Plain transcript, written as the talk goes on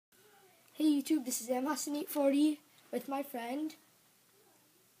Hey YouTube, this is MAustin840 with my friend,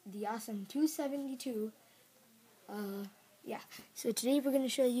 the awesome 272. Yeah, so today we're going to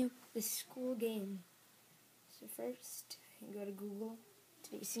show you the school game. So first, you go to Google.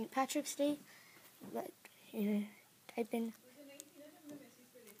 Today's St. Patrick's Day. But here, type in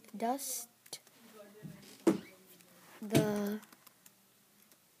dust the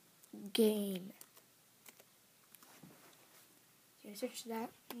game. So you search that.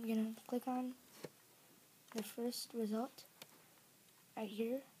 I'm going to click on the first result right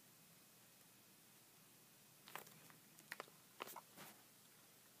here.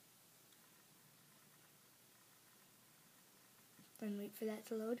 Then wait for that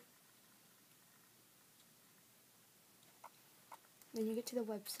to load. Then you get to the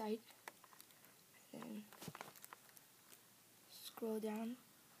website. Then scroll down.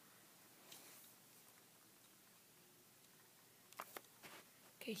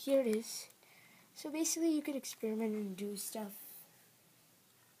 Okay, here it is. So basically you could experiment and do stuff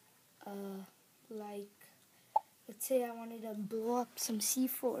like, let's say I wanted to blow up some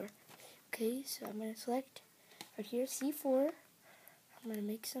C4. Okay, so I'm going to select right here C4. I'm going to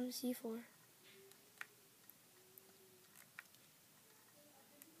make some C4.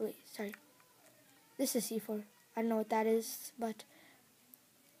 Wait, sorry. This is C4. I don't know what that is, but,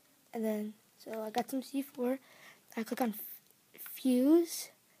 and then, so I got some C4. I click on fuse,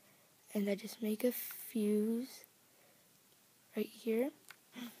 and I just make a fuse right here.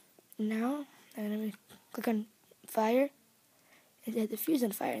 Now, I'm going to click on fire, and set the fuse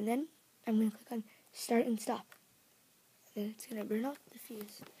on fire, and then I'm going to click on start and stop. And then it's going to burn out the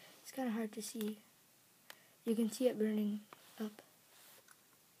fuse. It's kind of hard to see. You can see it burning up.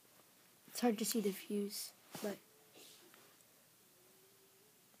 It's hard to see the fuse, but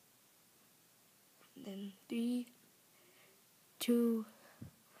then 3, 2,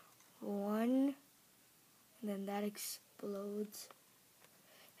 1, and then that explodes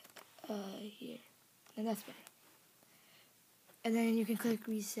here, and that's better. And then you can click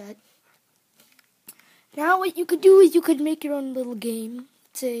reset. Now what you could do is you could make your own little game.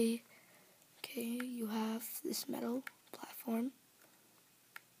 Say, okay, you have this metal platform,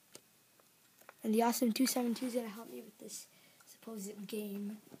 and the awesome 272 is going to help me with this supposed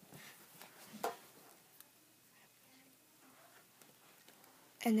game.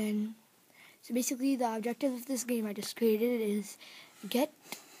 And then, so basically the objective of this game I just created is get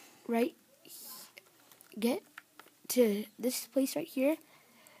to this place right here,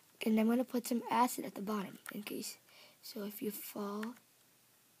 and I'm going to put some acid at the bottom in case. So if you fall,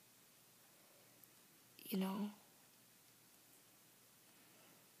 you know,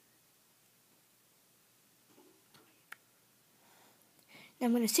 now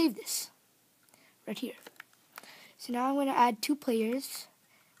I'm going to save this right here. So now I'm going to add 2 players,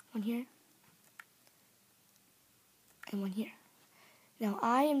 one here and one here. Now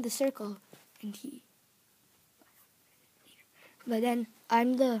I am the circle and he. But then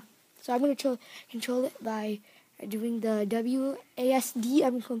I'm going to control it by doing the WASD.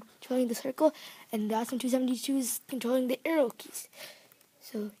 I'm controlling the circle, and the awesome 272 is controlling the arrow keys.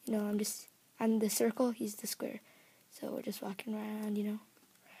 So, you know, I'm the circle, he's the square. So we're just walking around, you know.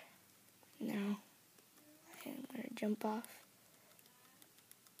 Now I'm going to jump off.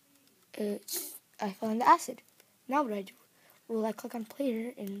 I fell into acid. Now what do I do? Well, I click on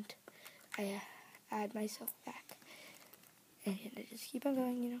player and I add myself back. And I just keep on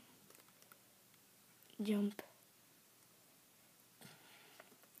going, you know. Jump.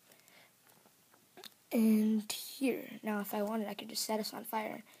 And here. Now if I wanted, I could just set us on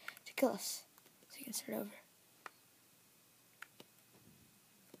fire to kill us. So you can start over.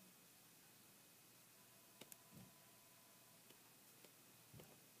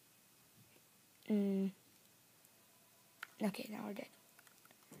 Okay, now we're dead.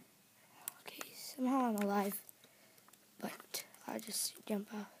 Okay, somehow I'm alive. But I'll just jump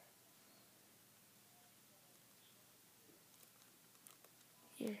off.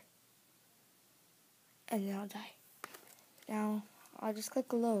 Here. And then I'll die. Now, I'll just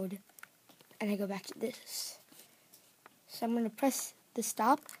click load. And I go back to this. So I'm going to press the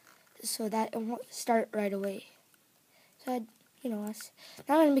stop so that it won't start right away. So, now I'm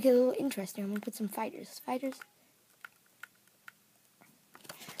going to make it a little interesting. I'm going to put some fighters.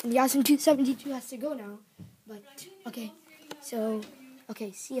 And the awesome 272 has to go now. But, okay. So,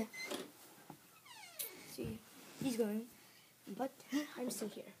 okay, see ya. See, he's going. But, I'm still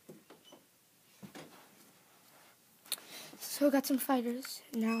here. So I got some fighters.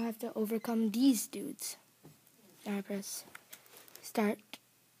 Now I have to overcome these dudes. Now I press start.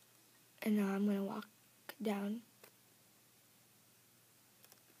 And now I'm going to walk down.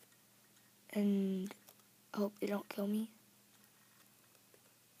 and I hope they don't kill me.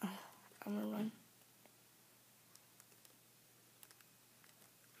 I'm gonna run.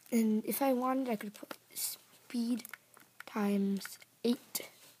 And if I wanted, I could put speed times 8.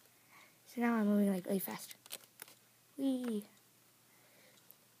 So now I'm moving like really fast. Whee!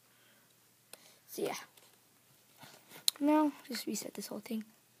 So yeah. Now just reset this whole thing.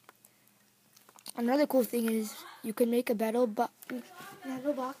 Another cool thing is you can make a battle box,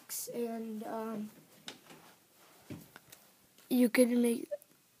 and you can make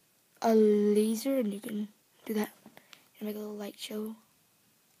a laser, and you can do that and make a little light show,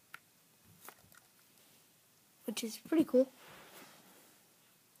 which is pretty cool.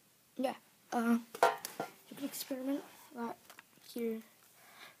 Yeah, you can experiment a lot here.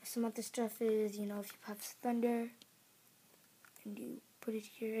 Some other stuff is, if you have thunder and you put it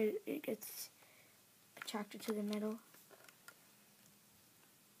here, it gets attracted to the metal.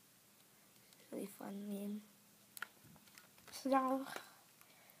 It's really fun game. So now,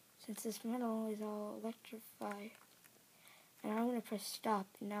 since this metal is all electrified, and I'm gonna press stop,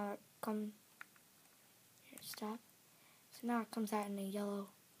 and now it comes here, stop. So now it comes out in a yellow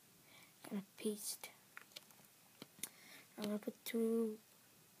kind of paste. I'm gonna put a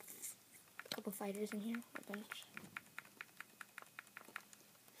couple fighters in here, a bunch.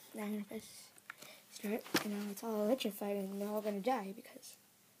 Now I'm gonna press start, and now it's all electrified, and they're all gonna die because.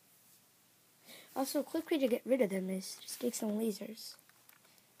 Also, a quick way to get rid of them is just take some lasers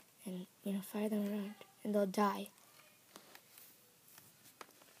and fire them around, and they'll die.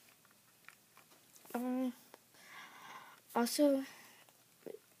 Also,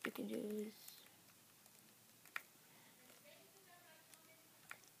 what you can do is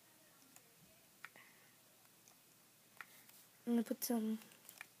I'm gonna put some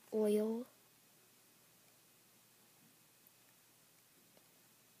oil.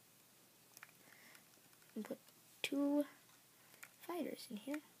 And put 2 fighters in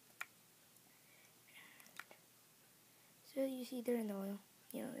here. So you see they're in the oil.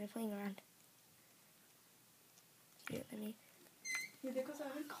 They're playing around. Here, let me.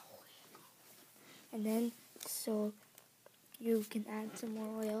 And then, so you can add some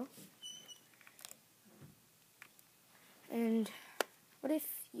more oil. And what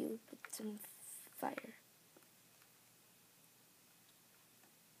if you put some fire?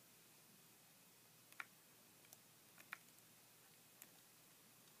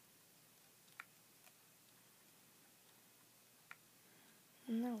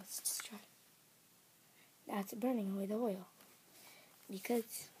 Now let's just try. Now it's burning away the oil.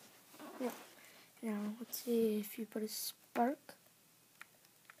 Because, now let's see if you put a spark.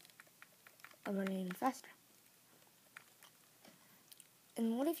 I'll run even faster.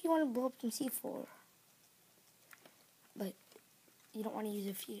 And what if you want to blow up some C4? But you don't want to use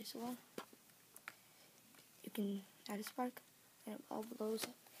a fuse. Well, you can add a spark, and it all blows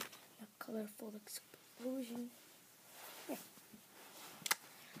up in a colorful explosion. Yeah.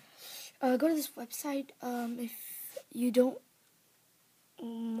 Go to this website if you don't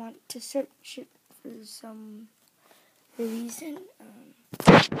want to search it for some reason.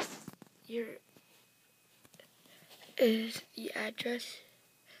 Here is the address: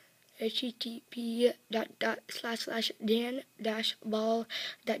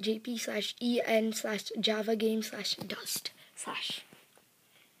 http://dan-ball.jp/en/java-game/dust/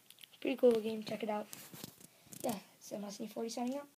 Pretty cool game, check it out. Yeah, so MSN40 signing out.